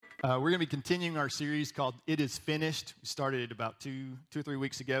We're going to be continuing our series called "It Is Finished." We started it about two or 3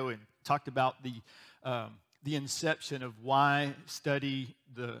 weeks ago and talked about the inception of why study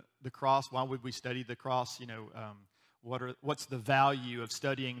the cross. Why would we study the cross? What's the value of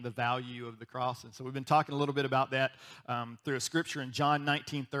studying the value of the cross? And so we've been talking a little bit about that through a scripture in John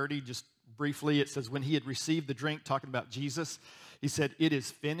 19:30. Just briefly, it says, when he had received the drink, talking about Jesus, he said, "It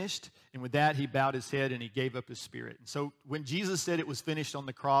is finished." And with that, he bowed his head and he gave up his spirit. And so when Jesus said it was finished on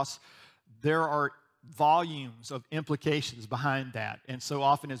the cross, there are volumes of implications behind that. And so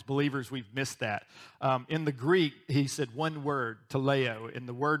often as believers, we've missed that. In the Greek, he said one word, teleo, and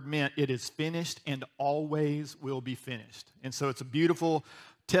the word meant it is finished and always will be finished. And so it's a beautiful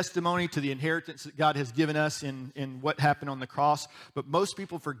testimony to the inheritance that God has given us in what happened on the cross. But most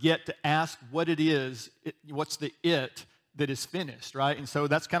people forget to ask what it is, what's the it that is finished, right? And so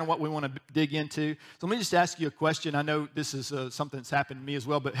that's kind of what we want to dig into. So let me just ask you a question. I know this is something that's happened to me as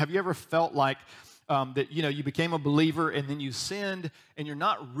well, but have you ever felt like that you became a believer and then you sinned and you're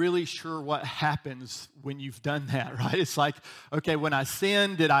not really sure what happens when you've done that, right? It's like, okay, when I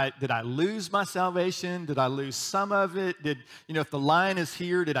sinned, did I lose my salvation? Did I lose some of it? If the line is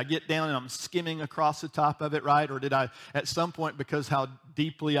here, did I get down and I'm skimming across the top of it, right? Or did I, at some point, because how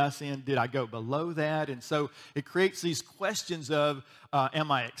deeply I sinned, did I go below that? And so it creates these questions of,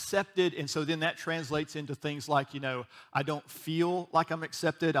 am I accepted? And so then that translates into things like, I don't feel like I'm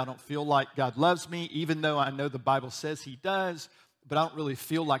accepted. I don't feel like God loves me, even though I know the Bible says he does, but I don't really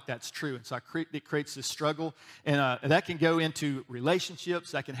feel like that's true. And so it creates this struggle. And that can go into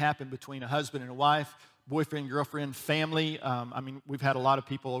relationships. That can happen between a husband and a wife, boyfriend, girlfriend, family. We've had a lot of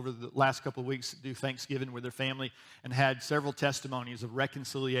people over the last couple of weeks do Thanksgiving with their family and had several testimonies of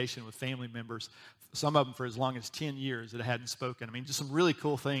reconciliation with family members, some of them for as long as 10 years that hadn't spoken. Just some really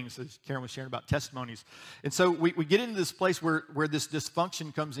cool things, as Karen was sharing about testimonies. And so we get into this place where this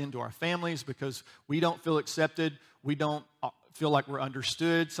dysfunction comes into our families because we don't feel accepted. We don't feel like we're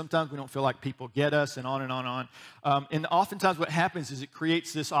understood. Sometimes we don't feel like people get us, and on and on and on. And oftentimes what happens is it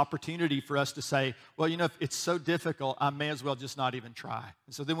creates this opportunity for us to say, well, if it's so difficult, I may as well just not even try.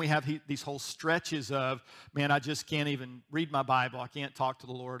 And so then we have these whole stretches of, man, I just can't even read my Bible. I can't talk to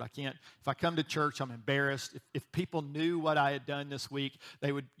the Lord. If I come to church, I'm embarrassed. If people knew what I had done this week,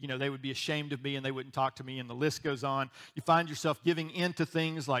 they would be ashamed of me and they wouldn't talk to me, and the list goes on. You find yourself giving in to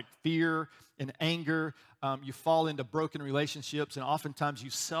things like fear and anger. You fall into broken relationships, and oftentimes you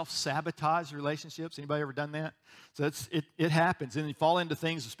self-sabotage relationships. Anybody ever done that? So it happens. And you fall into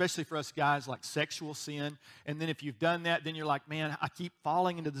things, especially for us guys, like sexual sin. And then if you've done that, then you're like, man, I keep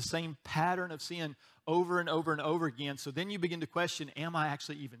falling into the same pattern of sin over and over and over again. So then you begin to question, am I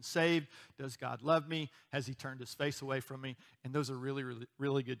actually even saved? Does God love me? Has he turned his face away from me? And those are really, really,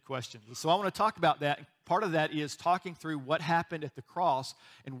 really good questions. So I want to talk about that. Part of that is talking through what happened at the cross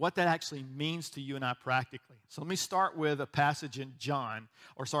and what that actually means to you and I practically. So let me start with a passage in 1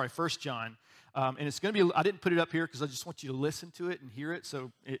 John. And it's going to be, I didn't put it up here because I just want you to listen to it and hear it.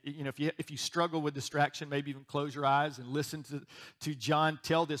 So, if you struggle with distraction, maybe even close your eyes and listen to John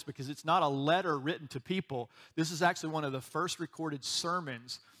tell this, because it's not a letter written to people. This is actually one of the first recorded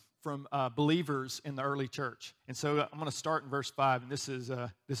sermons from believers in the early church. And so I'm going to start in verse 5, and this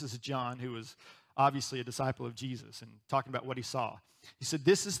is John, who was obviously a disciple of Jesus, and talking about what he saw. He said,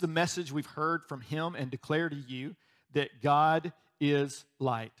 "This is the message we've heard from him and declare to you, that God is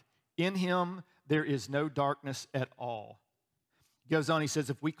light. In him there is no darkness at all." He goes on, he says,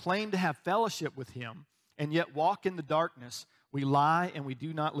 "If we claim to have fellowship with him and yet walk in the darkness, we lie and we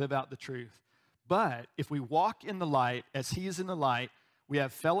do not live out the truth. But if we walk in the light as he is in the light, we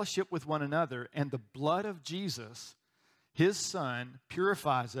have fellowship with one another, and the blood of Jesus, his Son,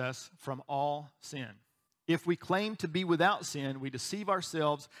 purifies us from all sin. If we claim to be without sin, we deceive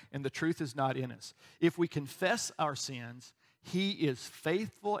ourselves and the truth is not in us. If we confess our sins, he is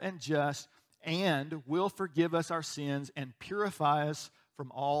faithful and just and will forgive us our sins and purify us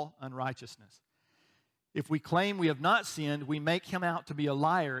from all unrighteousness. If we claim we have not sinned, we make him out to be a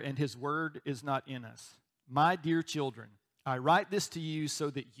liar and his word is not in us. My dear children, I write this to you so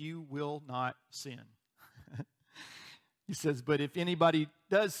that you will not sin." He says, but if anybody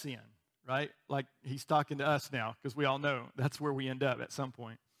does sin, right? Like he's talking to us now, because we all know that's where we end up at some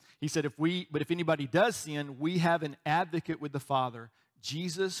point. He said, but if anybody does sin, we have an advocate with the Father,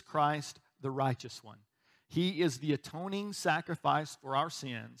 Jesus Christ, the righteous one. He is the atoning sacrifice for our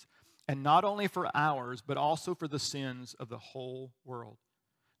sins, and not only for ours, but also for the sins of the whole world.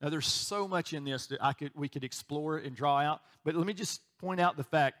 Now, there's so much in this that we could explore and draw out, but let me just point out the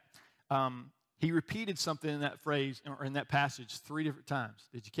fact he repeated something in that phrase or in that passage 3 different times.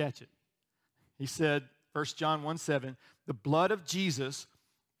 Did you catch it? He said, 1 John 1:7, "The blood of Jesus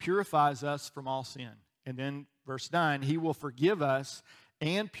purifies us from all sin. And then verse 9, he will forgive us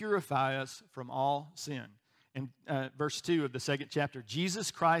and purify us from all sin. And verse 2 of the second chapter,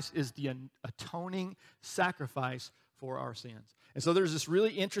 Jesus Christ is the atoning sacrifice for our sins. And so there's this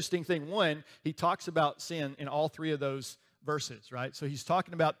really interesting thing. One, he talks about sin in all three of those verses, right? So he's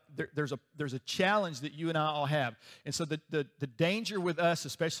talking about there's a challenge that you and I all have. And so the danger with us,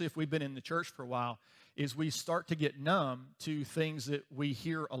 especially if we've been in the church for a while, is we start to get numb to things that we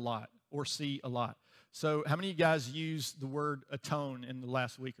hear a lot or see a lot. So how many of you guys used the word atone in the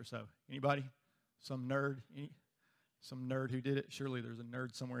last week or so? Anybody? Some nerd? Some nerd who did it? Surely there's a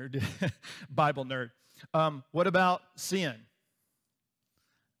nerd somewhere who did it. Bible nerd. What about sin?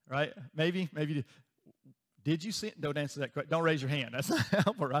 Right? Maybe. Did you sin? Don't answer that question. Don't raise your hand. That's not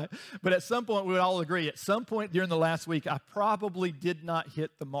helpful, right? But at some point, we would all agree, at some point during the last week, I probably did not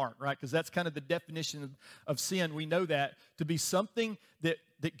hit the mark, right? Because that's kind of the definition of sin. We know that to be something that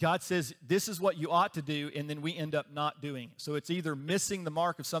God says, this is what you ought to do, and then we end up not doing it. So it's either missing the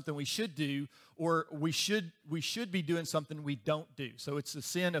mark of something we should do, or we should be doing something we don't do. So it's the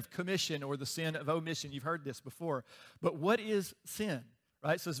sin of commission or the sin of omission. You've heard this before. But what is sin?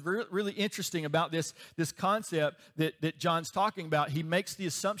 Right? So it's really interesting about this concept that John's talking about. He makes the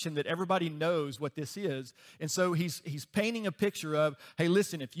assumption that everybody knows what this is. And so he's painting a picture of, hey,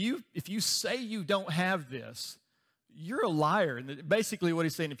 listen, if you say you don't have this, you're a liar. And basically what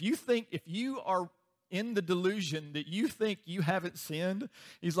he's saying, if you are in the delusion that you think you haven't sinned,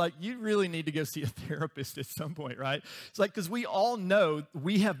 he's like, you really need to go see a therapist at some point, right? It's like, because we all know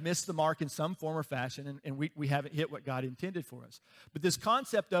we have missed the mark in some form or fashion, and we haven't hit what God intended for us. But this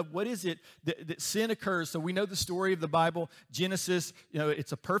concept of what is it that sin occurs, so we know the story of the Bible, Genesis,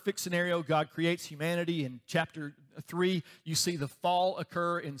 it's a perfect scenario. God creates humanity. In chapter 3, you see the fall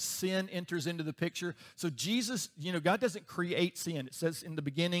occur and sin enters into the picture. So Jesus, God doesn't create sin. It says in the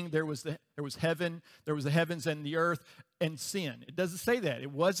beginning there was heaven, there was the heavens and the earth and sin. It doesn't say that.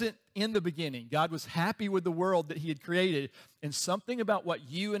 It wasn't in the beginning. God was happy with the world that he had created, and something about what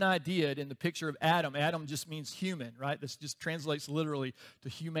you and I did in the picture of Adam. Adam just means human, right? This just translates literally to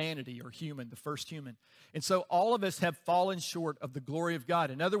humanity or human, the first human. And so all of us have fallen short of the glory of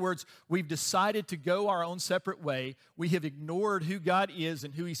God. In other words, we've decided to go our own separate way. We have ignored who God is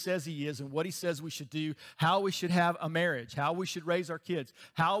and who he says he is and what he says we should do, how we should have a marriage, how we should raise our kids,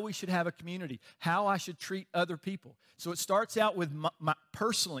 how we should have a community, how I should treat other people. So it starts out with my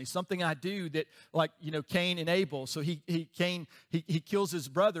personally, something I do that, like, Cain and Abel. So Cain kills his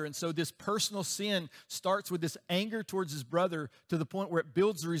brother. And so this personal sin starts with this anger towards his brother to the point where it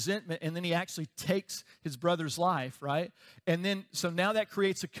builds resentment, and then he actually takes his brother's life, right? And then, so now that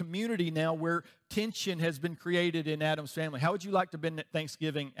creates a community now where tension has been created in Adam's family. How would you like to have been at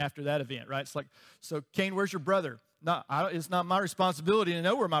Thanksgiving after that event, right? It's like, so Cain, where's your brother? No, it's not my responsibility to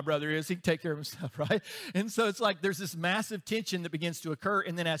know where my brother is. He can take care of himself, right? And so it's like there's this massive tension that begins to occur.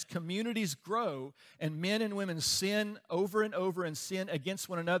 And then as communities grow and men and women sin over and over and sin against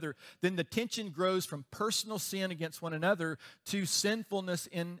one another, then the tension grows from personal sin against one another to sinfulness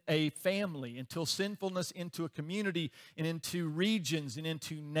in a family, until sinfulness into a community and into regions and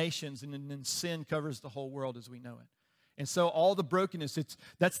into nations. And then sin covers the whole world as we know it. And so all the brokenness,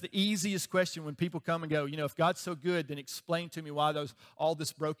 that's the easiest question when people come and go, if God's so good, then explain to me why all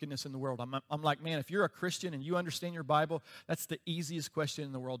this brokenness in the world. I'm like, man, if you're a Christian and you understand your Bible, that's the easiest question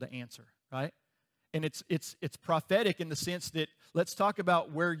in the world to answer, right? And it's prophetic in the sense that, let's talk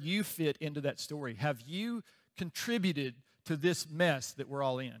about where you fit into that story. Have you contributed to this mess that we're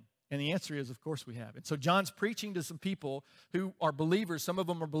all in? And the answer is, of course we have. And so John's preaching to some people who are believers. Some of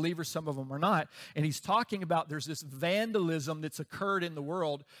them are believers, some of them are not. And he's talking about there's this vandalism that's occurred in the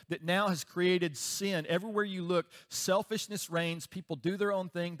world that now has created sin. Everywhere you look, selfishness reigns. People do their own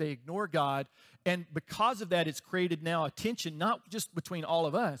thing. They ignore God. And because of that, it's created now a tension, not just between all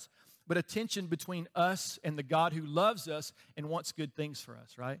of us, but a tension between us and the God who loves us and wants good things for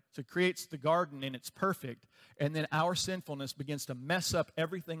us, right? So it creates the garden and it's perfect. And then our sinfulness begins to mess up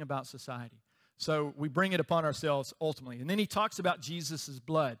everything about society. So we bring it upon ourselves ultimately. And then he talks about Jesus'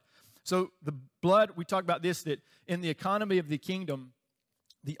 blood. So the blood, we talk about this, that in the economy of the kingdom,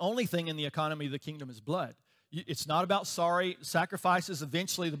 the only thing in the economy of the kingdom is blood. It's not about sacrifices.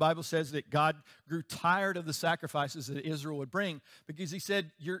 Eventually, the Bible says that God grew tired of the sacrifices that Israel would bring, because he said,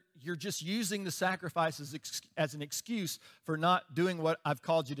 you're just using the sacrifices as an excuse for not doing what I've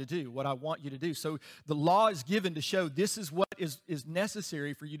called you to do, what I want you to do. So the law is given to show this is what is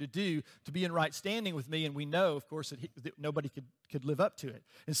necessary for you to do to be in right standing with me. And we know, of course, that nobody could live up to it.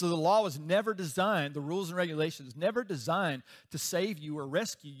 And so the law was never designed, the rules and regulations, never designed to save you or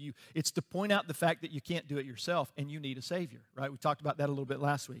rescue you. It's to point out the fact that you can't do it yourself. yourself, and you need a Savior, right? We talked about that a little bit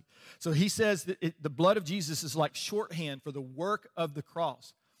last week. So he says that the blood of Jesus is like shorthand for the work of the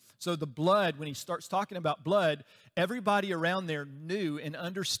cross. So the blood, when he starts talking about blood, everybody around there knew and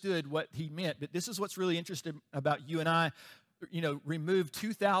understood what he meant. But this is what's really interesting about you and I, removed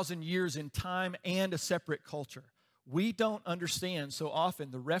 2,000 years in time and a separate culture. We don't understand so often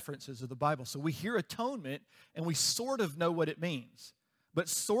the references of the Bible. So we hear atonement, and we sort of know what it means. But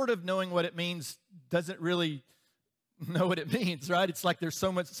sort of knowing what it means doesn't really know what it means, right? It's like there's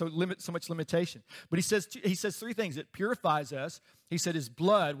so much limitation. But he says three things. It purifies us. He said his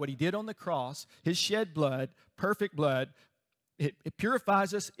blood, what he did on the cross, his shed blood, perfect blood, it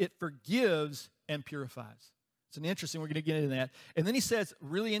purifies us, it forgives and purifies. It's an interesting, we're going to get into that. And then he says,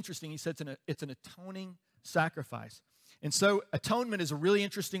 really interesting, he says it's an atoning sacrifice. And so atonement is a really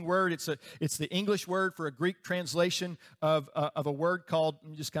interesting word. It's the English word for a Greek translation of a word called,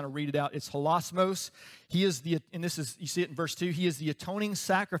 let me just kind of read it out. It's hilasmos. He is and this is, you see it in verse 2, he is the atoning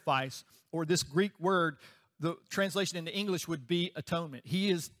sacrifice, or this Greek word, the translation into English would be atonement. He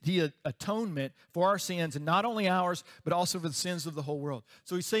is the atonement for our sins, and not only ours, but also for the sins of the whole world.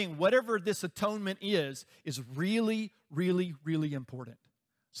 So he's saying whatever this atonement is really, really, really important.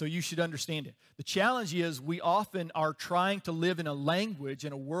 So you should understand it. The challenge is we often are trying to live in a language,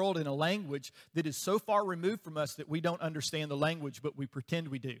 in a world, in a language that is so far removed from us that we don't understand the language, but we pretend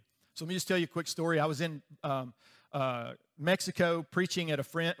we do. So let me just tell you a quick story. I was in Mexico preaching at a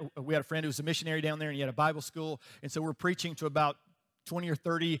friend. We had a friend who was a missionary down there, and he had a Bible school. And so we're preaching to about 20 or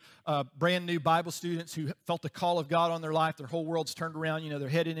 30 brand new Bible students who felt the call of God on their life. Their whole world's turned around. They're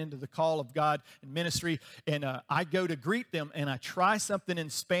heading into the call of God and ministry. And I go to greet them, and I try something in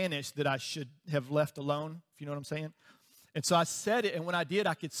Spanish that I should have left alone, if you know what I'm saying. And so I said it, and when I did,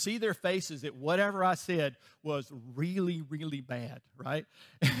 I could see their faces that whatever I said was really, really bad, right?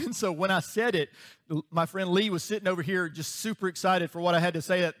 And so when I said it, my friend Lee was sitting over here just super excited for what I had to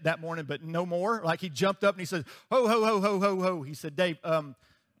say that morning, but no more. Like he jumped up and he said, ho, ho, ho, ho, ho, ho. He said, Dave,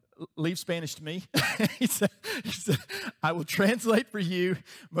 leave Spanish to me. he said, I will translate for you.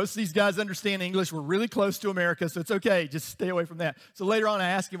 Most of these guys understand English. We're really close to America, so it's okay. Just stay away from that. So later on, I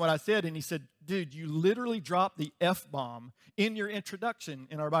asked him what I said, and he said, dude, you literally dropped the F-bomb in your introduction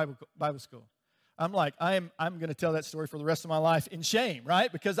in our Bible school. I'm like, I'm going to tell that story for the rest of my life in shame,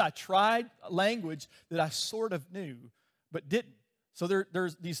 right? Because I tried language that I sort of knew, but didn't. So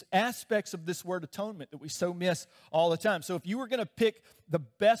there's these aspects of this word atonement that we so miss all the time. So if you were going to pick the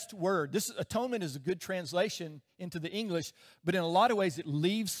best word, atonement is a good translation into the English, but in a lot of ways it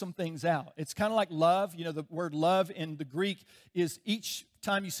leaves some things out. It's kind of like love. The word love in the Greek is each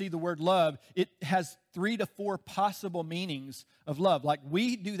time you see the word love, it has 3 to 4 possible meanings of love. Like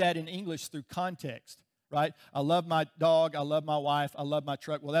we do that in English through context. Right? I love my dog, I love my wife, I love my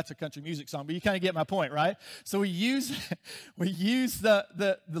truck. Well, that's a country music song, but you kind of get my point, right? So we use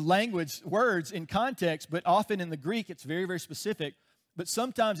the language, words in context, but often in the Greek it's very, very specific. But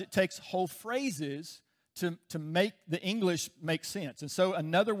sometimes it takes whole phrases to make the English make sense. And so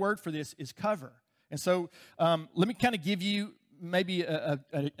another word for this is cover. And so let me kind of give you maybe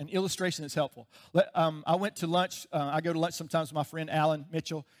an illustration that's helpful. I went to lunch. I go to lunch sometimes with my friend Alan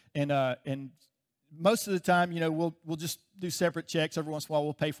Mitchell, and most of the time, we'll just do separate checks. Every once in a while,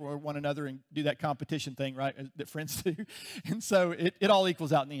 we'll pay for one another and do that competition thing, right, that friends do. And so it all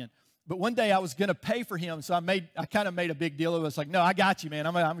equals out in the end. But one day I was going to pay for him, so I kind of made a big deal of it. It's like, no, I got you, man.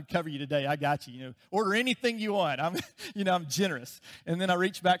 I'm going to cover you today. I got you. Order anything you want. I'm generous. And then I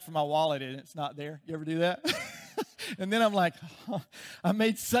reach back for my wallet and it's not there. You ever do that? And then I'm like, I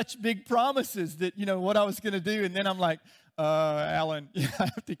made such big promises that what I was going to do, and then I'm like, Alan, I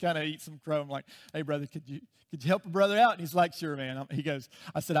have to kind of eat some crow. I'm like, hey, brother, could you help a brother out? And he's like, sure, man.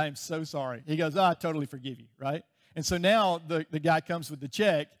 I said, I am so sorry. He goes, I totally forgive you, right? And so now the guy comes with the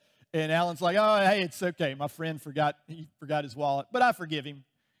check, and Alan's like, oh, hey, it's okay. My friend forgot his wallet, but I forgive him.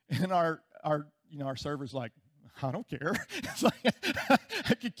 And our server's like, I don't care. It's like,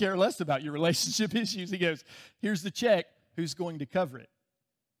 I could care less about your relationship issues. He goes, here's the check. Who's going to cover it?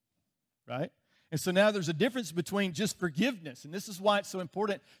 Right? And so now there's a difference between just forgiveness. And this is why it's so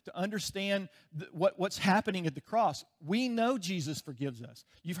important to understand what's happening at the cross. We know Jesus forgives us.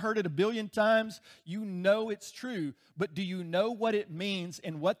 You've heard it a billion times. You know it's true. But do you know what it means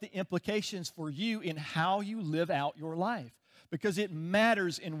and what the implications for you in how you live out your life? because it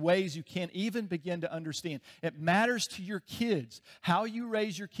matters in ways you can't even begin to understand. It matters to your kids, how you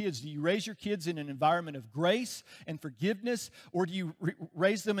raise your kids. Do you raise your kids in an environment of grace and forgiveness, or do you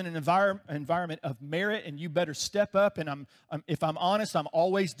raise them in an environment of merit and you better step up? And if I'm honest, I'm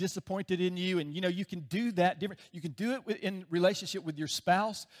always disappointed in you. And you can do that different. You can do it in relationship with your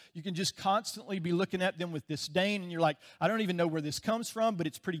spouse. You can just constantly be looking at them with disdain, and you're like, I don't even know where this comes from, but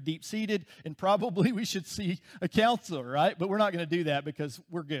it's pretty deep-seated, and probably we should see a counselor, right? But we're not going to do that because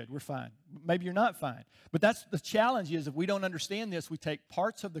we're good. We're fine. Maybe you're not fine. But that's the challenge is if we don't understand this, we take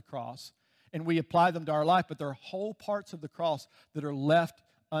parts of the cross and we apply them to our life, but there are whole parts of the cross that are left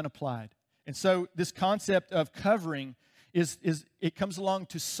unapplied. And so this concept of covering is it comes along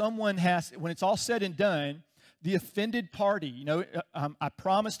to someone has, when it's all said and done, the offended party. I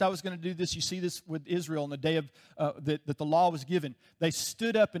promised I was going to do this. You see this with Israel on the day of that the law was given. They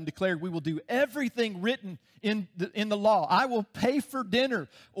stood up and declared, we will do everything written in the law. I will pay for dinner.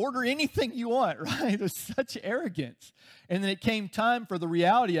 Order anything you want, right? It was such arrogance. And then it came time for the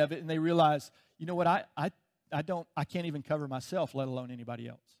reality of it, and they realized, you know what, I can't even cover myself, let alone anybody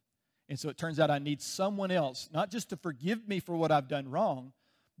else. And so it turns out I need someone else, not just to forgive me for what I've done wrong,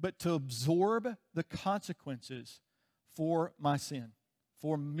 but to absorb the consequences for my sin,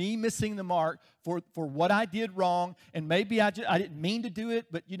 for me missing the mark, for what I did wrong, and maybe I didn't mean to do it,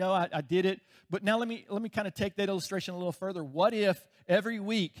 but I did it. But now let me kind of take that illustration a little further. What if every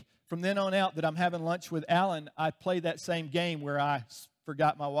week from then on out that I'm having lunch with Alan, I play that same game where I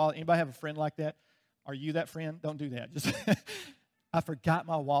forgot my wallet? Anybody have a friend like that? Are you that friend? Don't do that. Just I forgot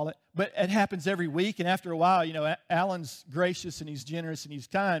my wallet. But it happens every week, and after a while, Alan's gracious and he's generous and he's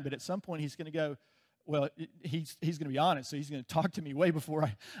kind, but at some point he's going to go, well, he's going to be honest, so he's going to talk to me way before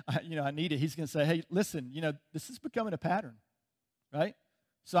I need it. He's going to say, hey, listen, this is becoming a pattern, right?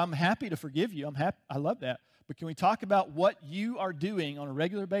 So I'm happy to forgive you. I love that. But can we talk about what you are doing on a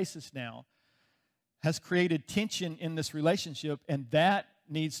regular basis now has created tension in this relationship, and that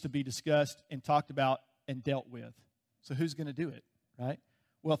needs to be discussed and talked about and dealt with. So who's going to do it? Right?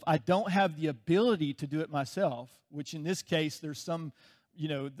 Well, if I don't have the ability to do it myself, which in this case, there's some,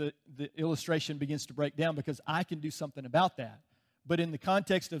 the illustration begins to break down because I can do something about that. But in the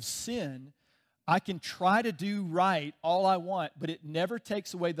context of sin, I can try to do right all I want, but it never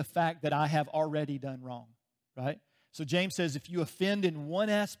takes away the fact that I have already done wrong, right? So James says, if you offend in one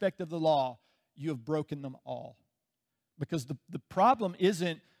aspect of the law, you have broken them all. Because the problem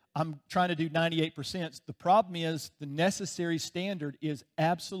isn't, I'm trying to do 98%. The problem is the necessary standard is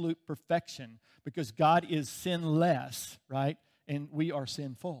absolute perfection because God is sinless, right? And we are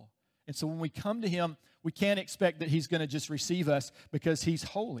sinful. And so when we come to Him, we can't expect that He's going to just receive us because He's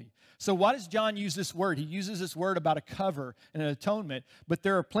holy. So why does John use this word? He uses this word about a cover and an atonement. But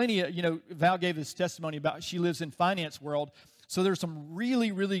there are plenty of, Val gave this testimony about she lives in finance world. So there's some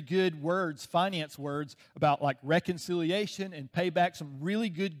really, really good words, finance words, about like reconciliation and payback, some really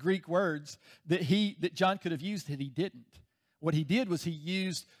good Greek words that John could have used that he didn't. What he did was he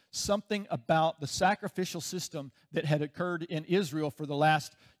used something about the sacrificial system that had occurred in Israel for the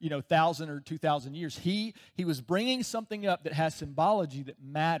last, 1,000 or 2,000 years. He was bringing something up that has symbology that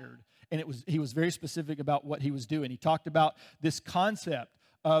mattered, and he was very specific about what he was doing. He talked about this concept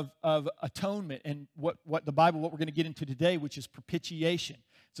of atonement and what the Bible, what we're going to get into today, which is propitiation.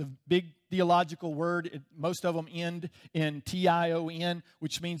 It's a big theological word. Most of them end in T-I-O-N,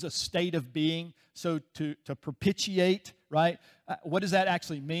 which means a state of being. So to propitiate, right? What does that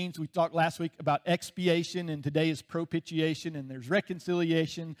actually mean? So we talked last week about expiation, and today is propitiation, and there's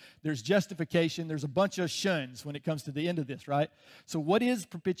reconciliation, there's justification, there's a bunch of shuns when it comes to the end of this, right? So what is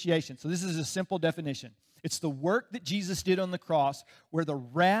propitiation? So this is a simple definition. It's the work that Jesus did on the cross where the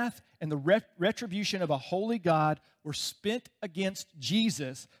wrath and the retribution of a holy God were spent against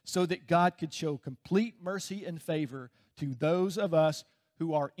Jesus so that God could show complete mercy and favor to those of us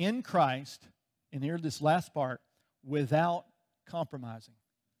who are in Christ, and here's this last part, without compromising.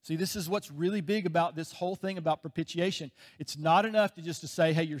 See, this is what's really big about this whole thing about propitiation. It's not enough to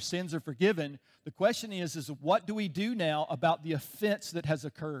say, hey, your sins are forgiven. The question is what do we do now about the offense that has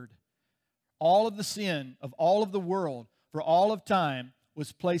occurred? All of the sin of all of the world for all of time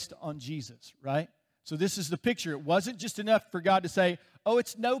was placed on Jesus, right? So this is the picture. It wasn't just enough for God to say, oh,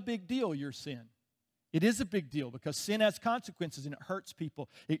 it's no big deal, your sin. It is a big deal because sin has consequences and it hurts people.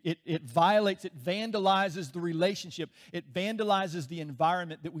 It violates, it vandalizes the relationship. It vandalizes the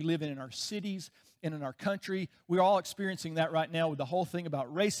environment that we live in our cities and in our country. We're all experiencing that right now with the whole thing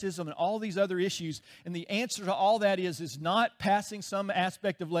about racism and all these other issues. And the answer to all that is not passing some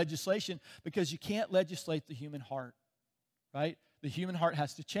aspect of legislation because you can't legislate the human heart, right? the human heart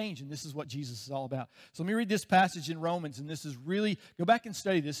has to change, and this is what Jesus is all about. So let me read this passage in Romans, and this is really, go back and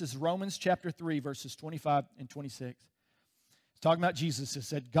study this. This is Romans chapter 3, verses 25 and 26. It's talking about Jesus. It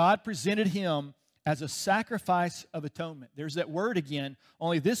said, God presented him as a sacrifice of atonement. There's that word again,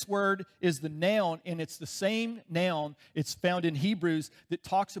 only this word is the noun, and it's the same noun. It's found in Hebrews that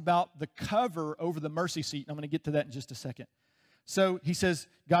talks about the cover over the mercy seat. And I'm going to get to that in just a second. So he says,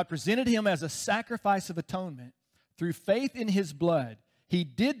 God presented him as a sacrifice of atonement through faith in his blood. He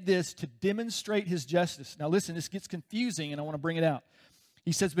did this to demonstrate his justice. Now listen, this gets confusing, and I want to bring it out.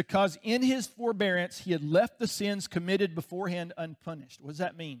 He says, because in his forbearance he had left the sins committed beforehand unpunished. What does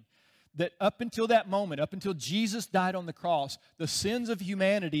that mean? That up until that moment, up until Jesus died on the cross, the sins of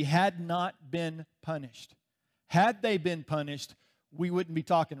humanity had not been punished. Had they been punished, we wouldn't be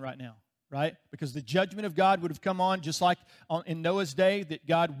talking right now, right? Because the judgment of God would have come on just like in Noah's day, that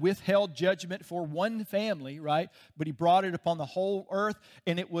God withheld judgment for one family, right? But he brought it upon the whole earth,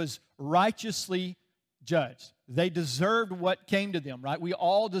 and it was righteously judged. They deserved what came to them, right? We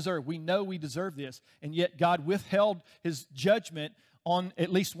all deserve. We know we deserve this. And yet God withheld his judgment on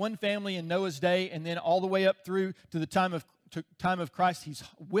at least one family in Noah's day, and then all the way up through to the time of Christ, he's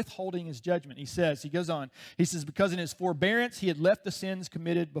withholding his judgment. He goes on, he says, because in his forbearance he had left the sins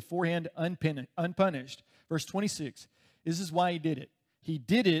committed beforehand unpunished. Verse 26, this is why he did it. He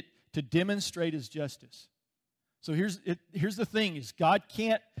did it to demonstrate his justice. So here's the thing, is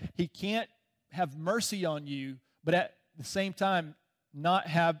he can't have mercy on you, but at the same time not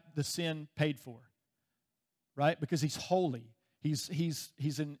have the sin paid for, right? Because he's holy.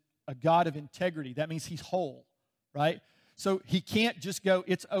 He's a God of integrity. That means he's whole, right? So he can't just go,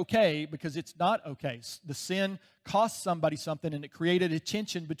 it's okay, because it's not okay. The sin cost somebody something, and it created a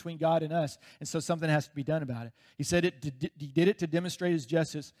tension between God and us, and so something has to be done about it. He said he did it to demonstrate his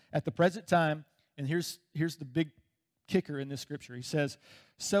justice at the present time, and here's the big kicker in this scripture. He says,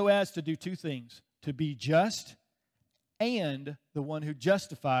 so as to do two things, to be just and the one who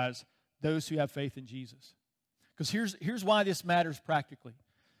justifies those who have faith in Jesus. Because here's why this matters practically.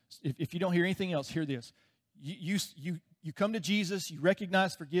 If you don't hear anything else, hear this. You come to Jesus, you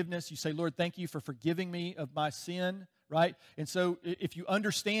recognize forgiveness, you say, Lord, thank you for forgiving me of my sin, right? And so if you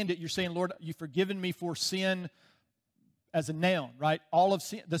understand it, you're saying, Lord, you've forgiven me for sin as a noun, right? All of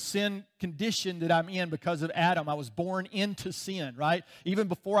sin, the sin condition that I'm in because of Adam. I was born into sin, right? Even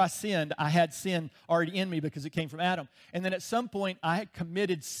before I sinned, I had sin already in me because it came from Adam. And then at some point, I had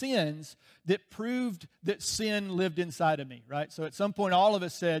committed sins that proved that sin lived inside of me, right? So at some point, all of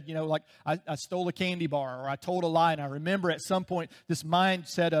us said, like I stole a candy bar, or I told a lie, and I remember at some point this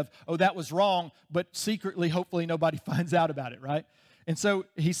mindset of, oh, that was wrong, but secretly, hopefully nobody finds out about it, right? And so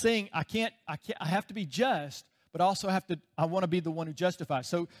he's saying, I have to be just, but also I want to be the one who justifies.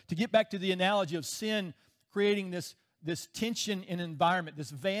 So to get back to the analogy of sin creating this tension in environment, this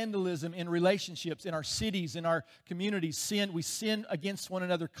vandalism in relationships, in our cities, in our communities, we sin against one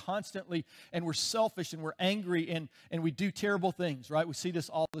another constantly, and we're selfish and we're angry and we do terrible things, right? We see this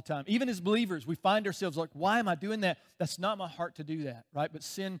all the time. Even as believers, we find ourselves like, why am I doing that? That's not my heart to do that, right? But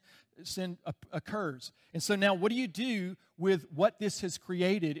sin occurs. And so now what do you do with what this has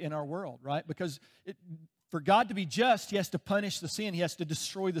created in our world, right? Because for God to be just, he has to punish the sin. He has to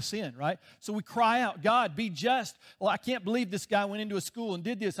destroy the sin, right? So we cry out, God, be just. Well, I can't believe this guy went into a school and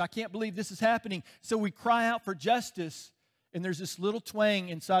did this. I can't believe this is happening. So we cry out for justice, and there's this little twang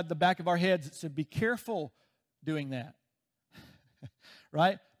inside the back of our heads that said, be careful doing that,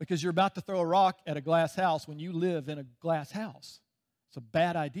 right? Because you're about to throw a rock at a glass house when you live in a glass house. It's a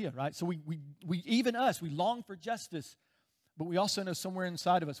bad idea, right? So we long for justice, but we also know somewhere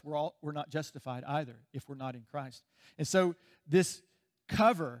inside of us we're not justified either if we're not in Christ. And so this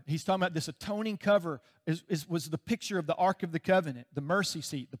cover, he's talking about this atoning cover, was the picture of the Ark of the Covenant, the mercy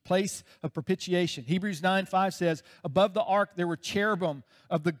seat, the place of propitiation. Hebrews 9:5 says, above the ark there were cherubim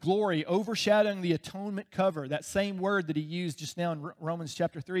of the glory overshadowing the atonement cover, that same word that he used just now in Romans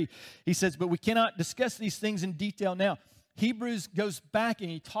chapter 3. He says, but we cannot discuss these things in detail now. Hebrews goes back and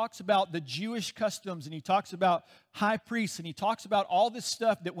he talks about the Jewish customs, and he talks about high priests, and he talks about all this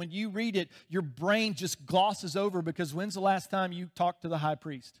stuff that when you read it, your brain just glosses over, because when's the last time you talked to the high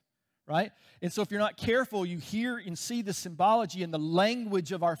priest, right? And so if you're not careful, you hear and see the symbology and the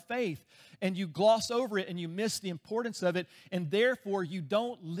language of our faith, and you gloss over it and you miss the importance of it, and therefore you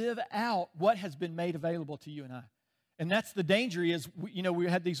don't live out what has been made available to you and I. And that's the danger. We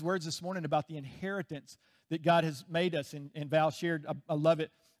had these words this morning about the inheritance that God has made us, and Val shared, I love it,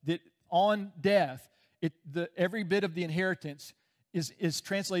 that on death, every bit of the inheritance is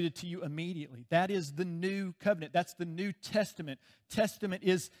translated to you immediately. That is the new covenant. That's the New Testament. Testament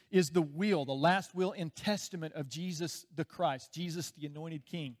is the will, the last will and testament of Jesus the Christ, Jesus the anointed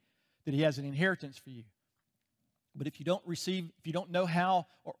king, that he has an inheritance for you. But if you don't know how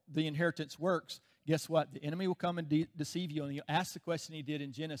the inheritance works, guess what? The enemy will come and deceive you, and you'll ask the question he did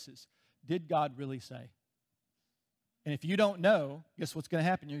in Genesis: did God really say? And if you don't know, guess what's going to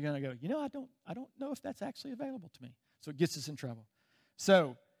happen? You're going to go, I don't know if that's actually available to me. So it gets us in trouble.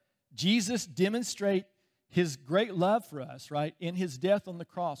 So Jesus demonstrates his great love for us, right, in his death on the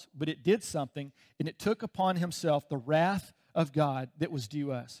cross. But it did something, and it took upon himself the wrath of God that was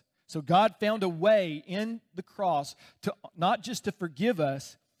due us. So God found a way in the cross to not just to forgive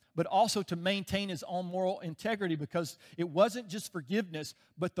us, but also to maintain his own moral integrity, because it wasn't just forgiveness,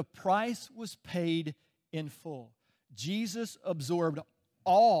 but the price was paid in full. Jesus absorbed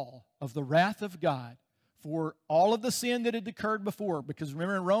all of the wrath of God for all of the sin that had occurred before. Because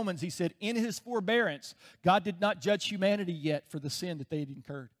remember in Romans, he said, in his forbearance, God did not judge humanity yet for the sin that they had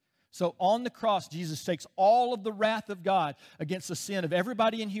incurred. So on the cross, Jesus takes all of the wrath of God against the sin of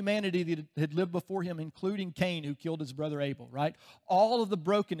everybody in humanity that had lived before him, including Cain, who killed his brother Abel, right? All of the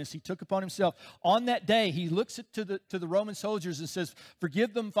brokenness he took upon himself. On that day, he looks to the Roman soldiers and says,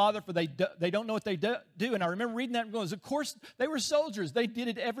 forgive them, Father, for they don't know what they do. And I remember reading that and going, of course, they were soldiers. They did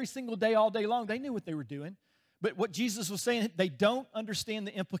it every single day, all day long. They knew what they were doing. But what Jesus was saying, they don't understand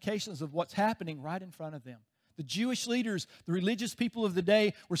the implications of what's happening right in front of them. The Jewish leaders, the religious people of the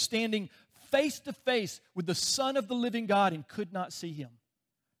day, were standing face to face with the Son of the living God and could not see him.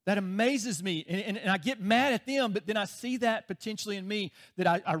 That amazes me, and I get mad at them, but then I see that potentially in me, that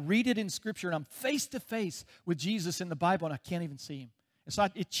I read it in Scripture, and I'm face to face with Jesus in the Bible, and I can't even see him. And so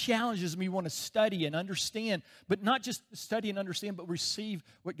it challenges me to want to study and understand, but not just study and understand, but receive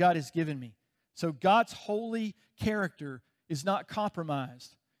what God has given me. So God's holy character is not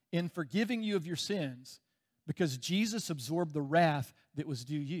compromised in forgiving you of your sins, because Jesus absorbed the wrath that was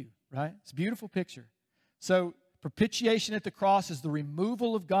due you, right? It's a beautiful picture. So propitiation at the cross is the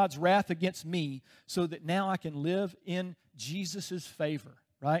removal of God's wrath against me so that now I can live in Jesus' favor,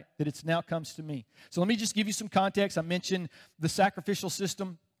 right? That it's now comes to me. So let me just give you some context. I mentioned the sacrificial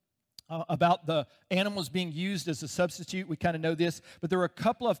system, about the animals being used as a substitute. We kind of know this, but there were a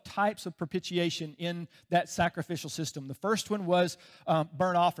couple of types of propitiation in that sacrificial system. The first one was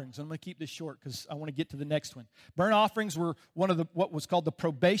burnt offerings. I'm going to keep this short because I want to get to the next one. Burnt offerings were one of what was called the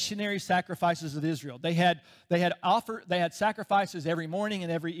probationary sacrifices of Israel. They had sacrifices every morning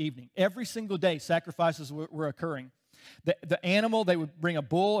and every evening. Every single day, sacrifices were occurring. The animal, they would bring a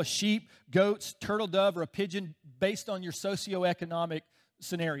bull, a sheep, goats, turtle dove, or a pigeon based on your socioeconomic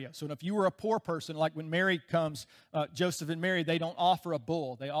scenario. So if you were a poor person, like when Mary comes, Joseph and Mary, they don't offer a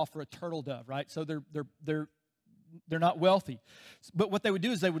bull, they offer a turtle dove, right? So they're not wealthy. But what they would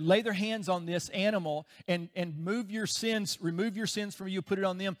do is they would lay their hands on this animal and remove your sins from you, put it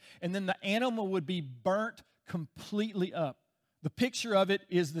on them, and then the animal would be burnt completely up. The picture of it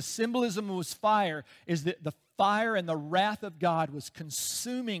is the symbolism was fire, is that the fire and the wrath of God was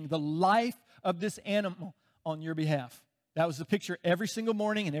consuming the life of this animal on your behalf. That was the picture every single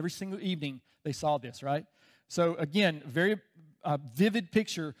morning and every single evening they saw this, right? So again, very vivid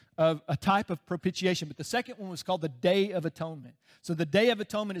picture of a type of propitiation. But the second one was called the Day of Atonement. So the Day of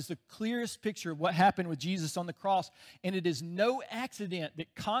Atonement is the clearest picture of what happened with Jesus on the cross. And it is no accident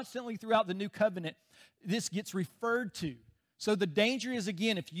that constantly throughout the New Covenant, this gets referred to. So the danger is,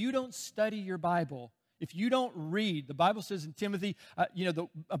 again, if you don't study your Bible, if you don't read, the Bible says in Timothy,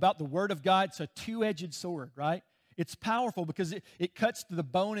 about the Word of God, it's a two-edged sword, right? It's powerful because it cuts to the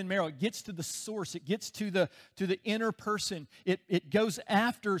bone and marrow. It gets to the source. It gets to the inner person. It goes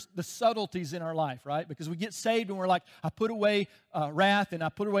after the subtleties in our life, right? Because we get saved and we're like, I put away wrath and I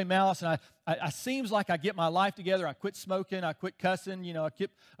put away malice, and I seems like I get my life together. I quit smoking. I quit cussing.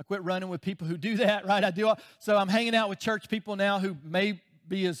 I quit running with people who do that, right? So I'm hanging out with church people now who may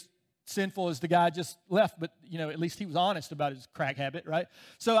be as sinful as the guy just left, but at least he was honest about his crack habit, right?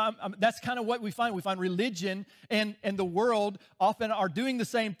 So that's kind of what we find. We find religion and the world often are doing the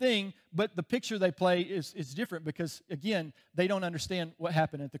same thing, but the picture they play is different because, again, they don't understand what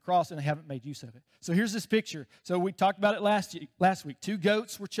happened at the cross and they haven't made use of it. So here's this picture. So we talked about it last week. 2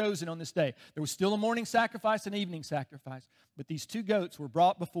 goats were chosen on this day. There was still a morning sacrifice and evening sacrifice, but these 2 goats were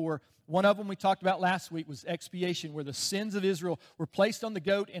brought before. One of them we talked about last week was expiation, where the sins of Israel were placed on the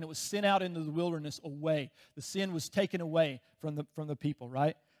goat and it was sent out into the wilderness away. The sin was taken away from the people,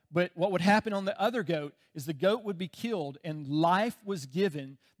 right? But what would happen on the other goat is the goat would be killed and life was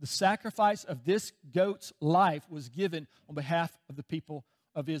given. The sacrifice of this goat's life was given on behalf of the people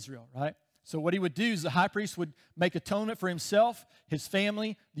of Israel, right? So what he would do is the high priest would make atonement for himself, his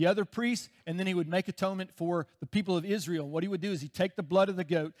family, the other priests, and then he would make atonement for the people of Israel. What he would do is he'd take the blood of the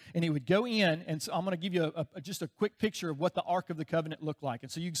goat and he would go in, and so I'm going to give you just a quick picture of what the Ark of the Covenant looked like.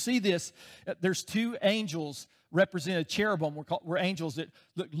 And so you can see this. There's two angels represented, cherubim were angels that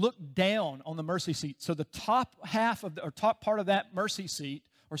look down on the mercy seat. So the top half of or top part of that mercy seat,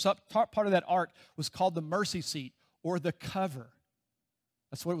 or top part of that ark was called the mercy seat or the cover.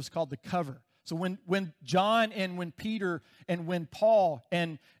 That's what it was called, the cover. So when John and when Peter and when Paul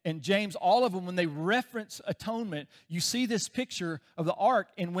and James, all of them, when they reference atonement, you see this picture of the ark.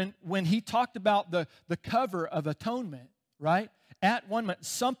 And when he talked about the cover of atonement, right? At one moment,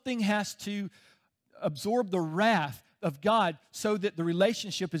 something has to absorb the wrath of God so that the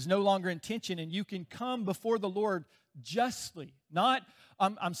relationship is no longer in tension and you can come before the Lord justly. Not,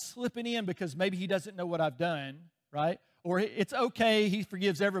 I'm slipping in because maybe he doesn't know what I've done, right? Or it's okay, he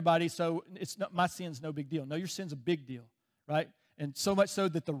forgives everybody, so it's not, my sin's no big deal. No, your sin's a big deal, right? And so much so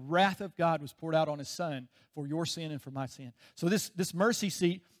that the wrath of God was poured out on his son for your sin and for my sin. So this mercy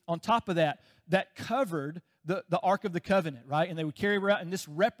seat, on top of that covered the Ark of the Covenant, right? And they would carry it around, and this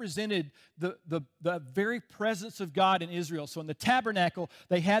represented the very presence of God in Israel. So in the tabernacle,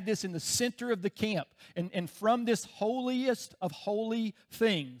 they had this in the center of the camp. And from this holiest of holy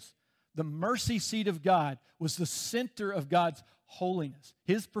things, the mercy seat of God was the center of God's holiness.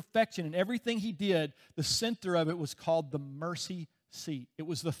 His perfection and everything he did, the center of it was called the mercy seat. It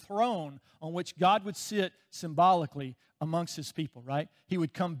was the throne on which God would sit symbolically amongst his people, right? He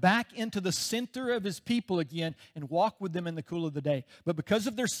would come back into the center of his people again and walk with them in the cool of the day. But because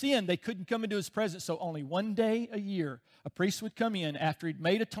of their sin, they couldn't come into his presence, so only one day a year, a priest would come in after he'd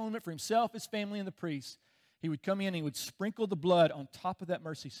made atonement for himself, his family, and the priests. He would come in and he would sprinkle the blood on top of that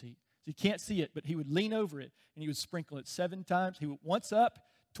mercy seat. So you can't see it, but he would lean over it and he would sprinkle it 7 times. He would once up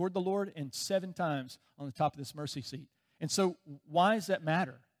toward the Lord and 7 times on the top of this mercy seat. And so why does that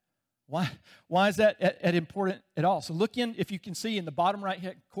matter? Why is that important at all? So look in, if you can see in the bottom right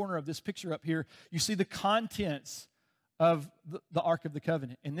corner of this picture up here, you see the contents of the Ark of the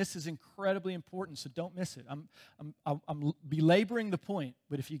Covenant. And this is incredibly important, so don't miss it. I'm belaboring the point,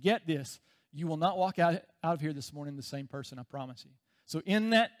 but if you get this, you will not walk out of here this morning the same person, I promise you. So in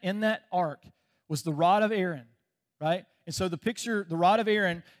that ark was the rod of Aaron, right? And so the picture, the rod of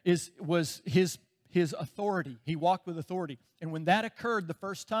Aaron was his authority. He walked with authority. And when that occurred the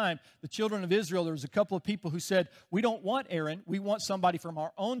first time, the children of Israel, there was a couple of people who said, we don't want Aaron. We want somebody from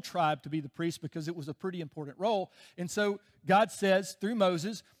our own tribe to be the priest because it was a pretty important role. And so God says through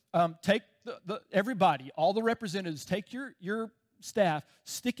Moses, take everybody, all the representatives, take your staff,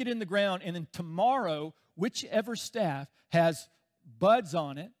 stick it in the ground, and then tomorrow, whichever staff has buds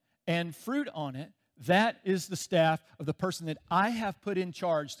on it and fruit on it, that is the staff of the person that I have put in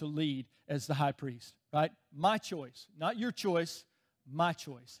charge to lead as the high priest, right? My choice, not your choice, my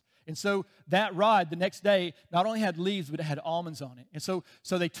choice. And so that rod the next day not only had leaves, but it had almonds on it. And so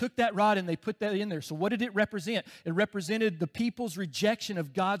they took that rod and they put that in there. So what did it represent? It represented the people's rejection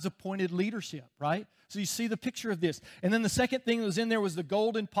of God's appointed leadership, right? So you see the picture of this. And then the second thing that was in there was the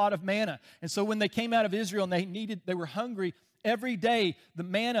golden pot of manna. And so when they came out of Israel and they were hungry, every day, the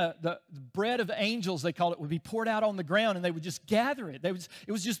manna, the bread of angels, they called it, would be poured out on the ground, and they would just gather it.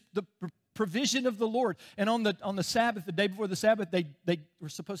 It was just the provision of the Lord. And on the Sabbath, the day before the Sabbath, they were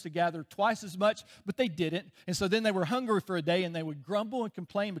supposed to gather twice as much, but they didn't. And so then they were hungry for a day, and they would grumble and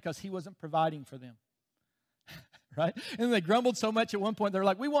complain because he wasn't providing for them. Right? And then they grumbled so much at one point, they were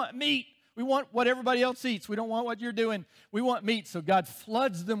like, we want meat. We want what everybody else eats. We don't want what you're doing. We want meat. So God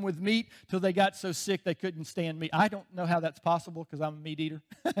floods them with meat till they got so sick they couldn't stand meat. I don't know how that's possible because I'm a meat eater.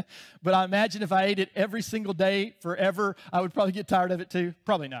 But I imagine if I ate it every single day forever, I would probably get tired of it too.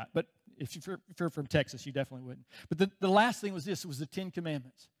 Probably not. But if you're from Texas, you definitely wouldn't. But the last thing was this. It was the 10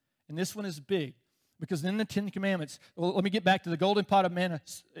 Commandments. And this one is big. Because in the 10 Commandments, well, let me get back to the golden pot of manna.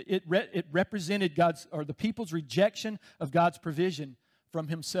 It represented the people's rejection of God's provision from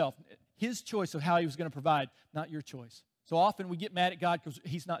himself. His choice of how he was going to provide, not your choice. So often we get mad at God because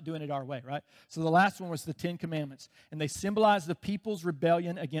he's not doing it our way, right? So the last one was the 10 Commandments. And they symbolize the people's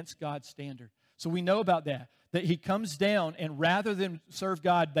rebellion against God's standard. So we know about that he comes down and rather than serve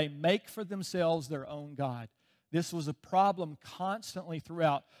God, they make for themselves their own God. This was a problem constantly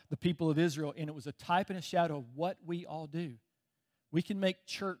throughout the people of Israel, and it was a type and a shadow of what we all do. We can make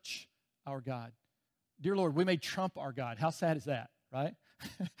church our God. Dear Lord, we made Trump our God. How sad is that, right?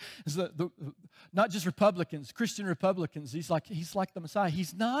 Not just Republicans, Christian Republicans. He's like the Messiah.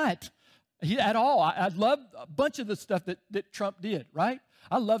 He's not at all. I love a bunch of the stuff that Trump did, right?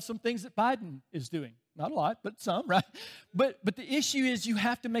 I love some things that Biden is doing. Not a lot, but some, right? But the issue is you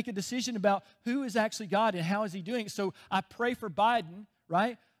have to make a decision about who is actually God and how is he doing it. So I pray for Biden,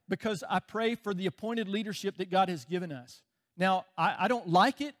 right? Because I pray for the appointed leadership that God has given us. Now, I don't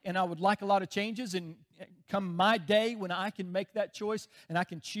like it, and I would like a lot of changes, and come my day when I can make that choice and I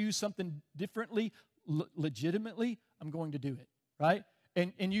can choose something differently, legitimately, I'm going to do it, right?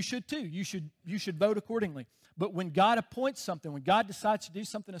 And you should too. You should vote accordingly. But when God appoints something, when God decides to do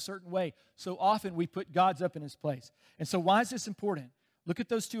something a certain way, so often we put God's up in his place. And so why is this important? Look at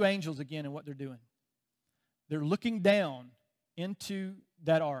those two angels again and what they're doing. They're looking down into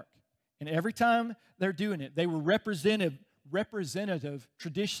that ark. And every time they're doing it, they were representative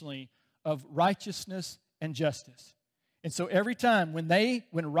traditionally of righteousness and justice. And so every time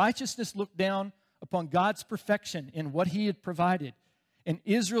when righteousness looked down upon God's perfection in what he had provided, and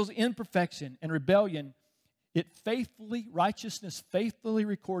Israel's imperfection and rebellion, righteousness faithfully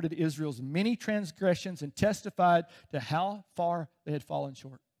recorded Israel's many transgressions and testified to how far they had fallen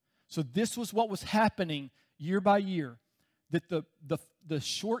short. So this was what was happening year by year, that the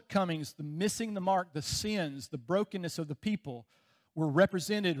shortcomings, the missing the mark, the sins, the brokenness of the people were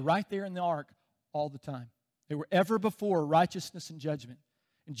represented right there in the ark all the time. They were ever before righteousness and judgment.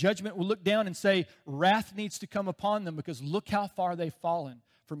 And judgment will look down and say, wrath needs to come upon them because look how far they've fallen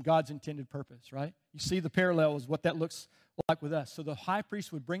from God's intended purpose, right? You see the parallel is what that looks like with us. So the high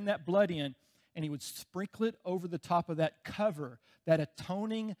priest would bring that blood in and he would sprinkle it over the top of that cover, that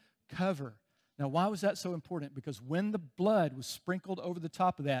atoning cover. Now, why was that so important? Because when the blood was sprinkled over the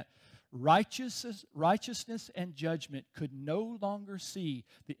top of that, righteousness and judgment could no longer see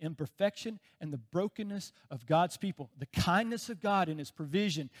the imperfection and the brokenness of God's people. The kindness of God in his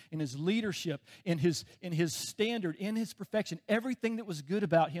provision, in his leadership, in his standard, in his perfection. Everything that was good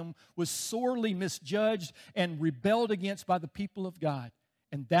about him was sorely misjudged and rebelled against by the people of God.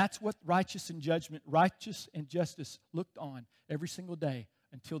 And that's what righteous and justice looked on every single day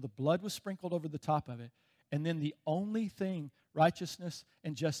until the blood was sprinkled over the top of it. And then the only thing righteousness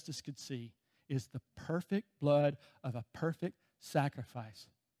and justice could see is the perfect blood of a perfect sacrifice.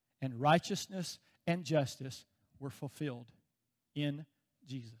 And righteousness and justice were fulfilled in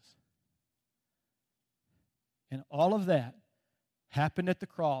Jesus. And all of that happened at the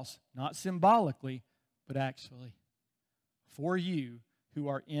cross, not symbolically, but actually, for you who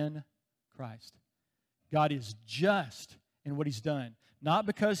are in Christ. God is just in what he's done. Not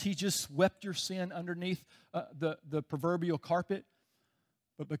because he just swept your sin underneath the proverbial carpet,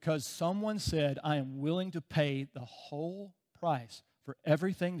 but because someone said, I am willing to pay the whole price for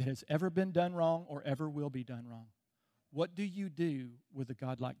everything that has ever been done wrong or ever will be done wrong. What do you do with a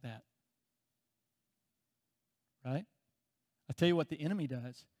God like that? Right? I tell you what the enemy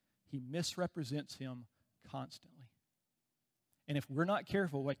does. He misrepresents him constantly. And if we're not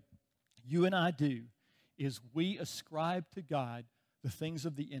careful, what you and I do is we ascribe to God the things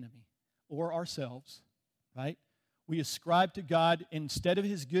of the enemy or ourselves, right? We ascribe to God, instead of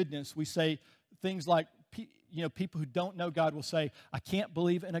his goodness, we say things like, people who don't know God will say, I can't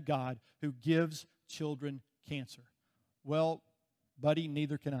believe in a God who gives children cancer. Well, buddy,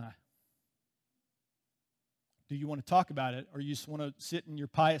 neither can I. Do you want to talk about it, or you just want to sit in your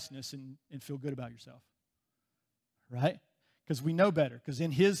piousness and feel good about yourself? Right? Because we know better. Because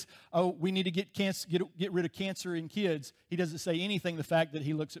in his, we need to get rid of cancer in kids, he doesn't say anything the fact that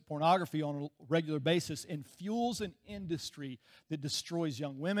he looks at pornography on a regular basis and fuels an industry that destroys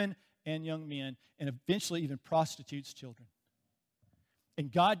young women and young men and eventually even prostitutes children.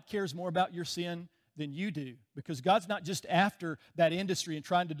 And God cares more about your sin than you do, because God's not just after that industry and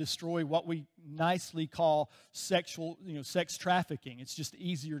trying to destroy what we nicely call sex trafficking. It's just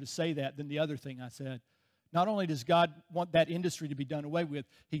easier to say that than the other thing I said. Not only does God want that industry to be done away with,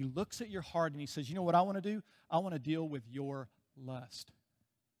 he looks at your heart and he says, you know what I want to do? I want to deal with your lust.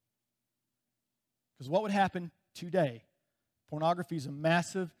 Because what would happen today? Pornography is a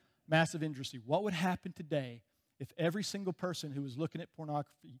massive, massive industry. What would happen today if every single person who was looking at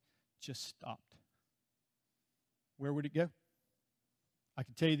pornography just stopped? Where would it go? I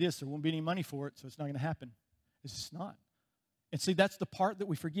can tell you this, there won't be any money for it, so it's not going to happen. It's just not. And see, that's the part that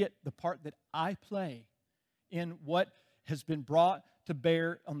we forget, the part that I play in what has been brought to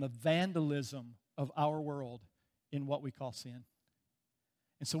bear on the vandalism of our world in what we call sin.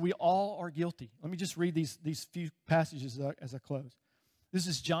 And so we all are guilty. Let me just read these few passages as I close. This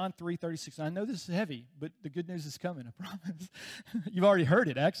is John 3:36. I know this is heavy, but the good news is coming, I promise. You've already heard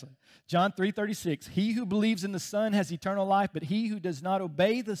it, actually. John 3:36. He who believes in the Son has eternal life, but he who does not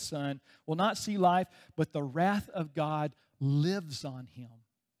obey the Son will not see life, but the wrath of God lives on him.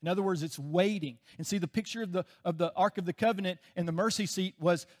 In other words, it's waiting. And see, the picture of the Ark of the Covenant and the mercy seat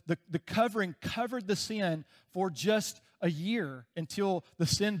was the covering covered the sin for just a year until the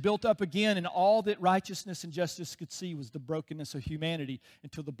sin built up again, and all that righteousness and justice could see was the brokenness of humanity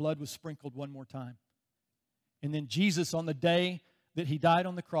until the blood was sprinkled one more time. And then Jesus, on the day that he died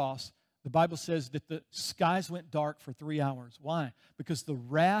on the cross, the Bible says that the skies went dark for 3 hours. Why? Because the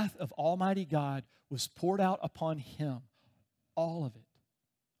wrath of Almighty God was poured out upon him. All of it.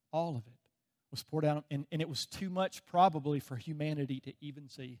 All of it was poured out, and it was too much probably for humanity to even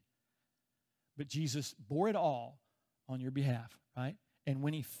see. But Jesus bore it all on your behalf, right? And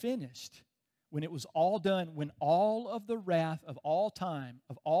when he finished, when it was all done, when all of the wrath of all time,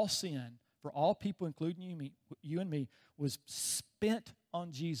 of all sin, for all people, including you and me, was spent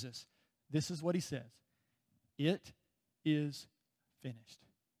on Jesus, this is what he says: it is finished.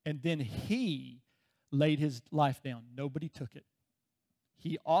 And then he laid his life down. Nobody took it.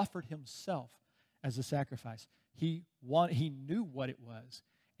 He offered himself as a sacrifice. He knew what it was,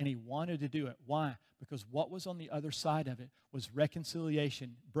 and he wanted to do it. Why? Because what was on the other side of it was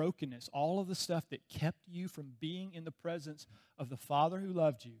reconciliation, brokenness, all of the stuff that kept you from being in the presence of the Father who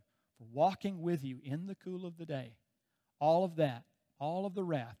loved you, for walking with you in the cool of the day. All of that, all of the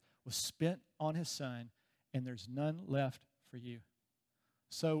wrath was spent on his Son, and there's none left for you.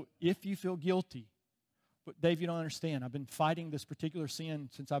 So if you feel guilty, but Dave, you don't understand, I've been fighting this particular sin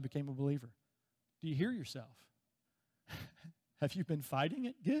since I became a believer. Do you hear yourself? Have you been fighting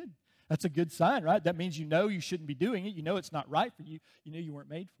it? Good. That's a good sign, right? That means you know you shouldn't be doing it. You know it's not right for you. You know you weren't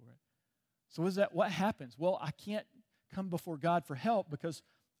made for it. So what happens? Well, I can't come before God for help because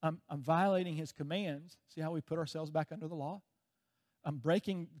I'm violating his commands. See how we put ourselves back under the law? I'm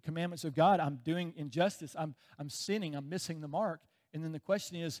breaking the commandments of God. I'm doing injustice. I'm sinning. I'm missing the mark. And then the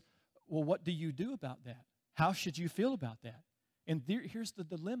question is, well, what do you do about that? How should you feel about that? And here's the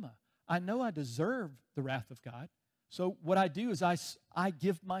dilemma. I know I deserve the wrath of God. So what I do is I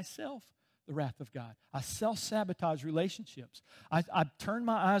give myself the wrath of God. I self-sabotage relationships. I turn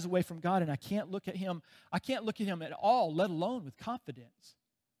my eyes away from God, and I can't look at him. I can't look at him at all, let alone with confidence,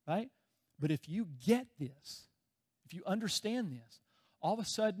 right? But if you get this, if you understand this, all of a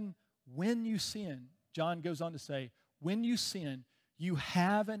sudden, when you sin, John goes on to say, when you sin, you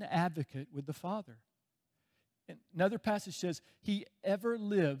have an advocate with the Father. And another passage says, he ever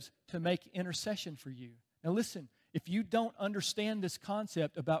lives to make intercession for you. Now listen, if you don't understand this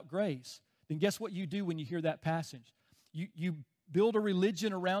concept about grace, then guess what you do when you hear that passage? You build a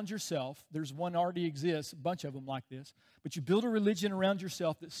religion around yourself. There's one already exists, a bunch of them like this. But you build a religion around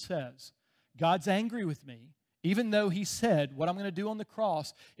yourself that says, God's angry with me, even though he said what I'm going to do on the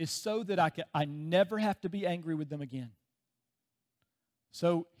cross is so that I never have to be angry with them again.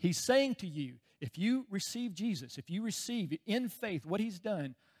 So he's saying to you, if you receive Jesus, if you receive in faith what he's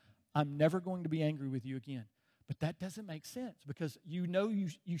done, I'm never going to be angry with you again. But that doesn't make sense because you know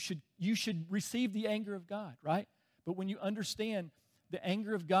you should receive the anger of God, right? But when you understand the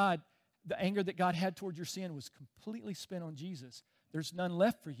anger of God, the anger that God had toward your sin was completely spent on Jesus, there's none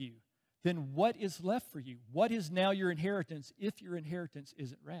left for you. Then what is left for you? What is now your inheritance if your inheritance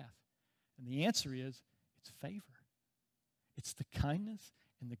isn't wrath? And the answer is, it's favor. It's the kindness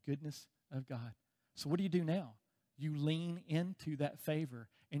and the goodness of God. So what do you do now? You lean into that favor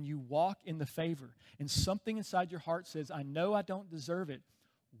and you walk in the favor. And something inside your heart says, I know I don't deserve it.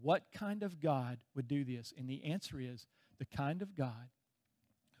 What kind of God would do this? And the answer is the kind of God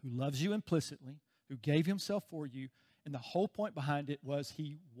who loves you implicitly, who gave himself for you, and the whole point behind it was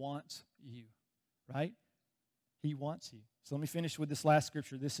he wants you, right? He wants you. So let me finish with this last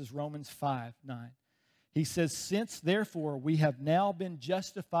scripture. This is Romans 5:9. He says, since therefore we have now been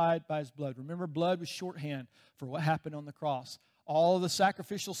justified by his blood. Remember, blood was shorthand for what happened on the cross. All of the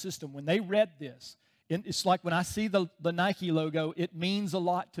sacrificial system, when they read this, it's like when I see the Nike logo, it means a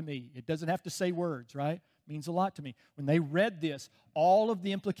lot to me. It doesn't have to say words, right? It means a lot to me. When they read this, all of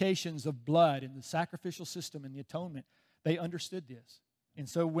the implications of blood and the sacrificial system and the atonement, they understood this. And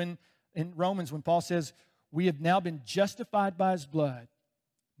so in Romans, when Paul says, we have now been justified by his blood,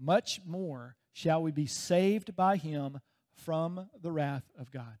 much more shall we be saved by him from the wrath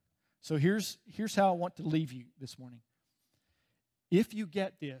of God. So here's how I want to leave you this morning. If you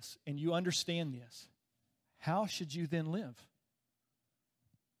get this and you understand this, how should you then live?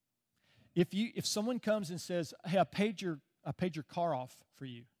 If someone comes and says, hey, I paid your car off for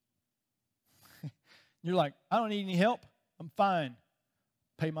you. You're like, I don't need any help. I'm fine.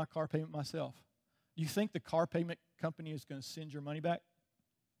 Pay my car payment myself. You think the car payment company is going to send your money back?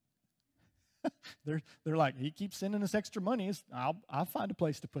 They're like, he keeps sending us extra money. I'll find a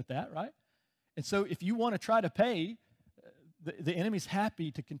place to put that, right? And so if you want to try to pay, the enemy's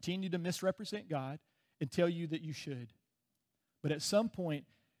happy to continue to misrepresent God and tell you that you should. But at some point,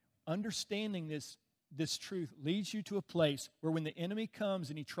 understanding this truth leads you to a place where when the enemy comes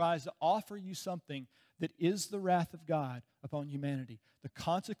and he tries to offer you something that is the wrath of God upon humanity, the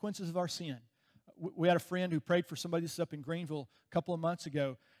consequences of our sin. We had a friend who prayed for somebody that's up in Greenville a couple of months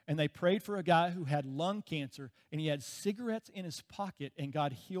ago, and they prayed for a guy who had lung cancer, and he had cigarettes in his pocket, and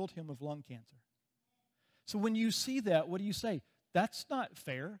God healed him of lung cancer. So when you see that, what do you say? That's not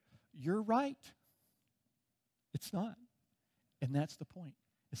fair. You're right. It's not. And that's the point.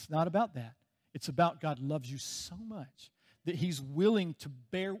 It's not about that. It's about God loves you so much that he's willing to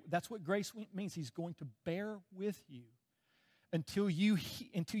bear. That's what grace means. He's going to bear with you until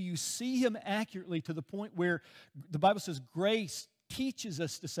you see him accurately, to the point where the Bible says grace teaches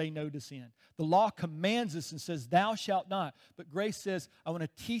us to say no to sin. The law commands us and says, thou shalt not. But grace says, I want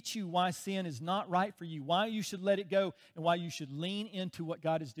to teach you why sin is not right for you, why you should let it go, and why you should lean into what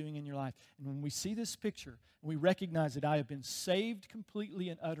God is doing in your life. And when we see this picture, and we recognize that I have been saved completely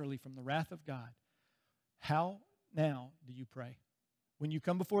and utterly from the wrath of God, how now do you pray? When you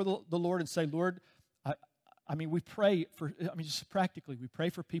come before the Lord and say, Lord, we pray for, just practically, we pray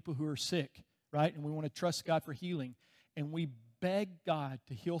for people who are sick, right? And we want to trust God for healing. And we beg God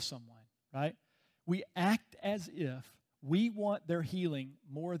to heal someone, right? We act as if we want their healing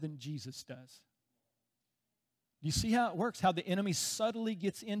more than Jesus does. Do you see how it works? How the enemy subtly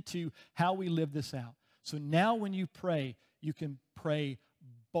gets into how we live this out. So now when you pray, you can pray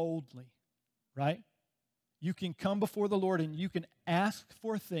boldly, right? You can come before the Lord and you can ask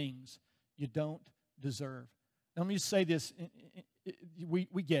for things you don't deserve. Now, let me just say this. We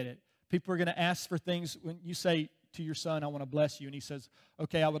get it. People are going to ask for things. When you say to your son, I want to bless you, and he says,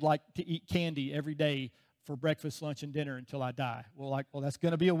 okay, I would like to eat candy every day for breakfast, lunch, and dinner until I die. Well, that's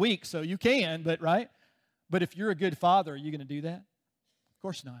going to be a week, so you can, but right? But if you're a good father, are you going to do that? Of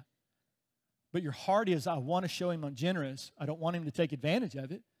course not. But your heart is, I want to show him I'm generous. I don't want him to take advantage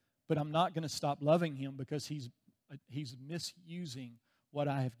of it, but I'm not going to stop loving him because he's misusing what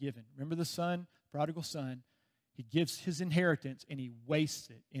I have given. Remember the son, prodigal son? He gives his inheritance and he wastes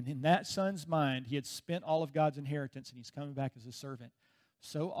it. And in that son's mind, he had spent all of God's inheritance and he's coming back as a servant.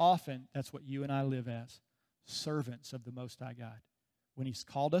 So often, that's what you and I live as, servants of the Most High God. When he's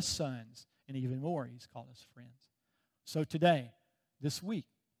called us sons, and even more, he's called us friends. So today, this week,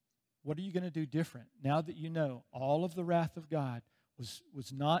 what are you going to do different now that you know all of the wrath of God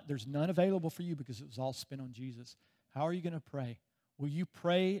was not, there's none available for you because it was all spent on Jesus? How are you going to pray? Will you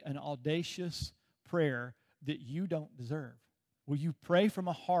pray an audacious prayer that you don't deserve? Will you pray from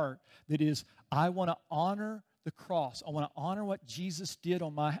a heart that is, I want to honor the cross. I want to honor what Jesus did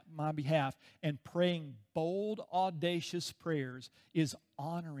on my behalf. And praying bold, audacious prayers is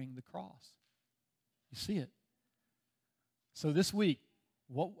honoring the cross. You see it. So this week,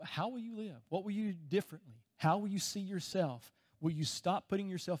 how will you live? What will you do differently? How will you see yourself? Will you stop putting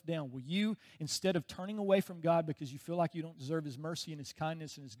yourself down? Will you, instead of turning away from God because you feel like you don't deserve his mercy and his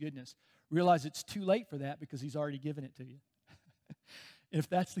kindness and his goodness, realize it's too late for that because he's already given it to you? If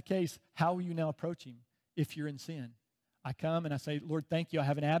that's the case, how will you now approach him if you're in sin? I come and I say, Lord, thank you. I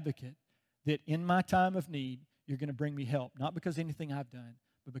have an advocate that in my time of need, you're going to bring me help. Not because of anything I've done,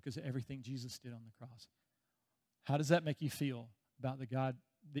 but because of everything Jesus did on the cross. How does that make you feel about the God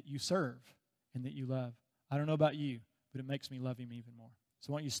that you serve and that you love? I don't know about you, but it makes me love him even more.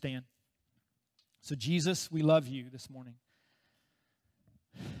 So why don't you stand? So Jesus, we love you this morning.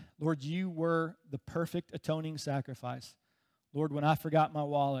 Lord, you were the perfect atoning sacrifice. Lord, when I forgot my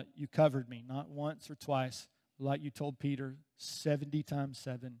wallet, you covered me, not once or twice, like you told Peter, 70 times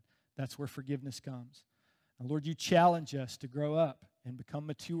 7. That's where forgiveness comes. And Lord, you challenge us to grow up and become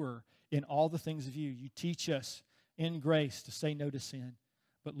mature in all the things of you. You teach us in grace to say no to sin.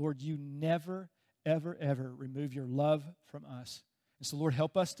 But Lord, you never, ever, ever remove your love from us. And so, Lord,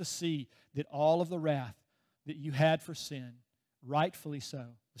 help us to see that all of the wrath that you had for sin, rightfully so,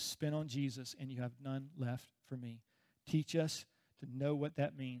 was spent on Jesus, and you have none left for me. Teach us to know what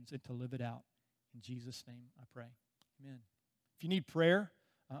that means and to live it out. In Jesus' name I pray. Amen. If you need prayer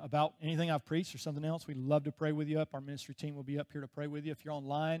about anything I've preached or something else, we'd love to pray with you up. Our ministry team will be up here to pray with you. If you're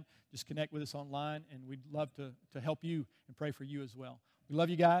online, just connect with us online, and we'd love to help you and pray for you as well. We love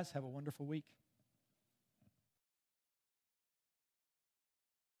you guys. Have a wonderful week.